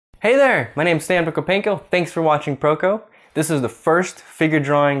Hey there, my name's Stan Prokopenko. Thanks for watching Proko. This is the first figure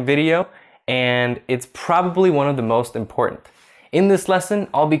drawing video, and it's probably one of the most important. In this lesson,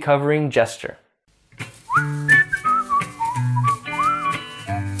 I'll be covering gesture.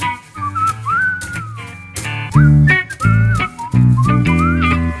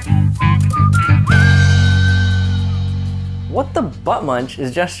 What the butt munch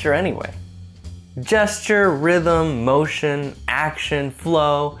is gesture anyway? Gesture, rhythm, motion, action,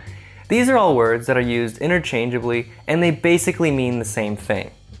 flow. These are all words that are used interchangeably, and they basically mean the same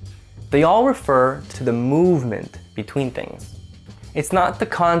thing. They all refer to the movement between things. It's not the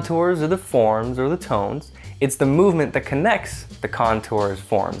contours or the forms or the tones, it's the movement that connects the contours,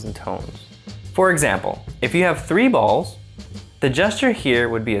 forms, and tones. For example, if you have 3 balls, the gesture here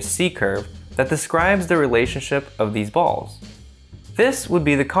would be a C-curve that describes the relationship of these balls. This would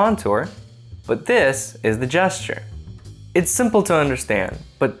be the contour, but this is the gesture. It's simple to understand,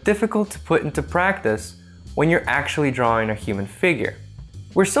 but difficult to put into practice when you're actually drawing a human figure.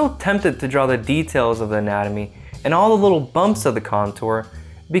 We're so tempted to draw the details of the anatomy and all the little bumps of the contour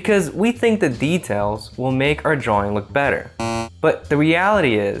because we think the details will make our drawing look better. But the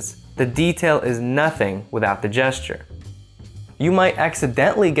reality is, the detail is nothing without the gesture. You might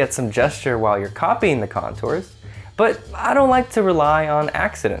accidentally get some gesture while you're copying the contours, but I don't like to rely on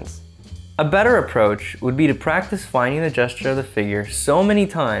accidents. A better approach would be to practice finding the gesture of the figure so many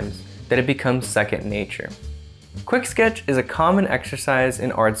times that it becomes second nature. Quick sketch is a common exercise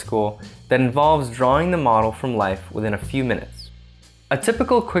in art school that involves drawing the model from life within a few minutes. A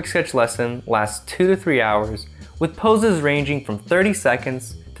typical quick sketch lesson lasts 2 to 3 hours, with poses ranging from 30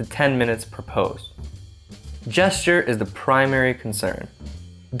 seconds to 10 minutes per pose. Gesture is the primary concern.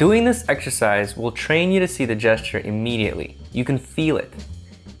 Doing this exercise will train you to see the gesture immediately. You can feel it.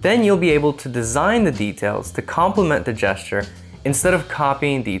 Then you'll be able to design the details to complement the gesture instead of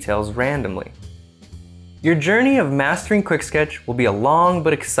copying details randomly. Your journey of mastering Quick Sketch will be a long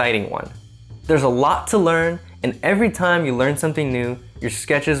but exciting one. There's a lot to learn, and every time you learn something new, your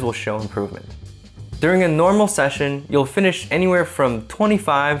sketches will show improvement. During a normal session, you'll finish anywhere from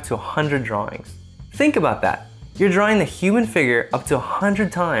 25 to 100 drawings. Think about that. You're drawing the human figure up to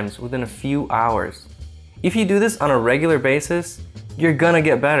 100 times within a few hours. If you do this on a regular basis, you're gonna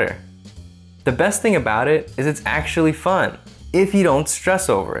get better. The best thing about it is it's actually fun, if you don't stress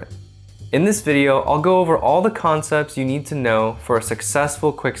over it. In this video, I'll go over all the concepts you need to know for a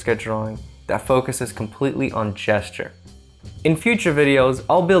successful quick sketch drawing that focuses completely on gesture. In future videos,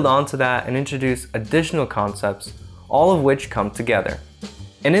 I'll build onto that and introduce additional concepts, all of which come together.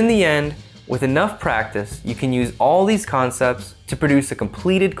 And in the end, with enough practice, you can use all these concepts to produce a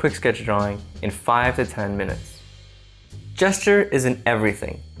completed quick sketch drawing in 5 to 10 minutes. Gesture is in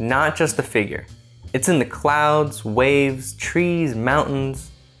everything, not just the figure. It's in the clouds, waves, trees,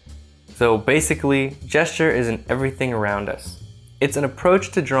 mountains. So basically, gesture is in everything around us. It's an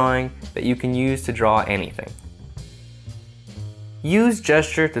approach to drawing that you can use to draw anything. Use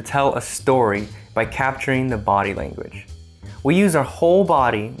gesture to tell a story by capturing the body language. We use our whole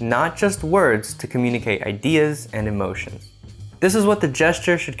body, not just words, to communicate ideas and emotions. This is what the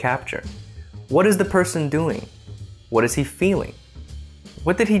gesture should capture. What is the person doing? What is he feeling?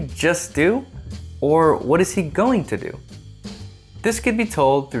 What did he just do? Or what is he going to do? This could be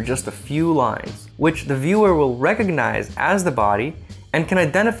told through just a few lines, which the viewer will recognize as the body and can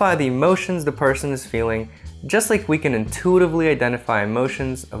identify the emotions the person is feeling, just like we can intuitively identify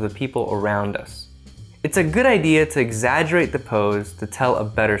emotions of the people around us. It's a good idea to exaggerate the pose to tell a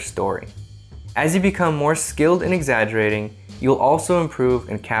better story. As you become more skilled in exaggerating, you'll also improve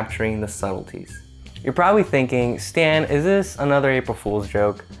in capturing the subtleties. You're probably thinking, Stan, is this another April Fool's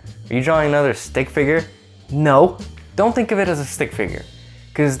joke? Are you drawing another stick figure? No, don't think of it as a stick figure,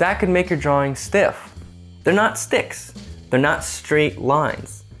 because that could make your drawing stiff. They're not sticks. They're not straight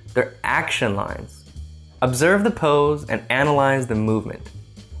lines. They're action lines. Observe the pose and analyze the movement.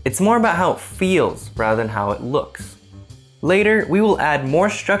 It's more about how it feels rather than how it looks. Later, we will add more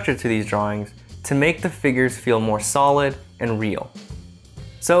structure to these drawings to make the figures feel more solid and real.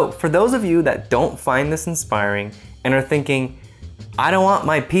 So for those of you that don't find this inspiring and are thinking, I don't want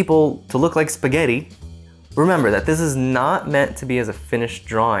my people to look like spaghetti, remember that this is not meant to be as a finished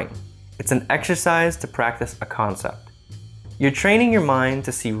drawing. It's an exercise to practice a concept. You're training your mind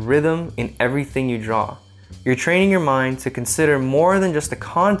to see rhythm in everything you draw. You're training your mind to consider more than just the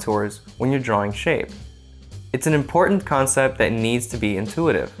contours when you're drawing shape. It's an important concept that needs to be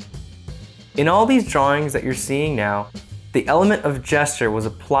intuitive. In all these drawings that you're seeing now, the element of gesture was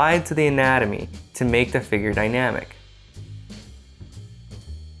applied to the anatomy to make the figure dynamic.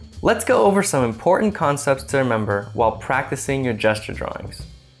 Let's go over some important concepts to remember while practicing your gesture drawings.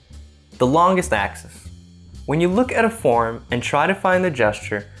 the longest axis. When you look at a form and try to find the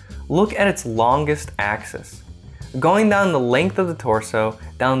gesture, look at its longest axis. Going down the length of the torso,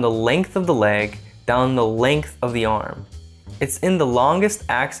 down the length of the leg, down the length of the arm. It's in the longest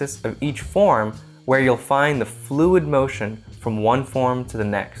axis of each form where you'll find the fluid motion from one form to the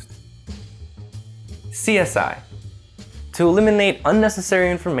next. CSI. To eliminate unnecessary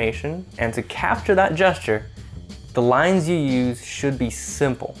information and to capture that gesture, the lines you use should be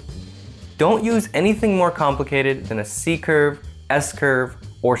simple. Don't use anything more complicated than a C-curve, S-curve,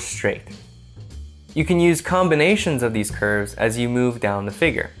 or straight. You can use combinations of these curves as you move down the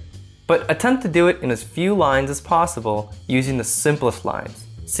figure, but attempt to do it in as few lines as possible using the simplest lines,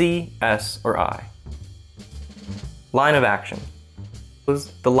 C, S, or I. Line of action.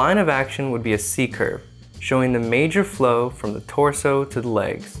 The line of action would be a C-curve, showing the major flow from the torso to the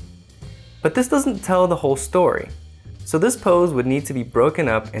legs. But this doesn't tell the whole story, so this pose would need to be broken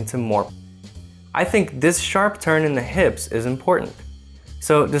up into more. I think this sharp turn in the hips is important,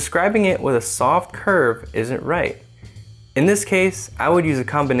 so describing it with a soft curve isn't right. In this case, I would use a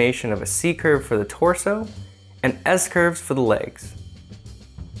combination of a C-curve for the torso and S-curves for the legs.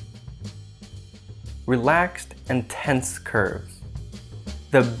 Relaxed and tense curves.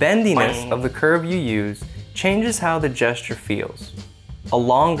 The bendiness of the curve you use changes how the gesture feels. A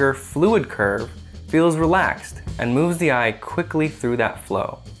longer, fluid curve feels relaxed and moves the eye quickly through that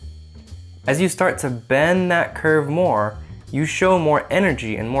flow. As you start to bend that curve more, you show more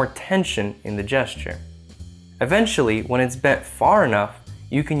energy and more tension in the gesture. Eventually, when it's bent far enough,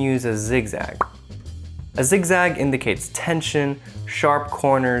 you can use a zigzag. A zigzag indicates tension, sharp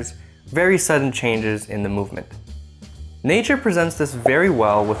corners, very sudden changes in the movement. Nature presents this very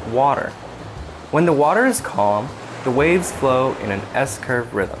well with water. When the water is calm, the waves flow in an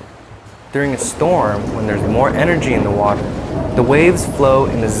S-curve rhythm. During a storm, when there's more energy in the water, the waves flow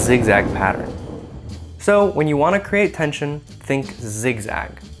in the zigzag pattern. So when you want to create tension, think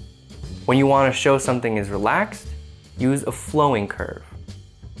zigzag. When you want to show something is relaxed, use a flowing curve.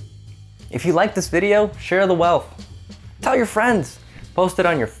 If you like this video, share the wealth. Tell your friends. Post it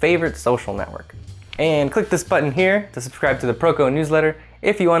on your favorite social network. And click this button here to subscribe to the Proco newsletter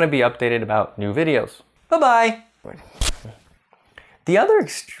if you want to be updated about new videos. Bye-bye! The other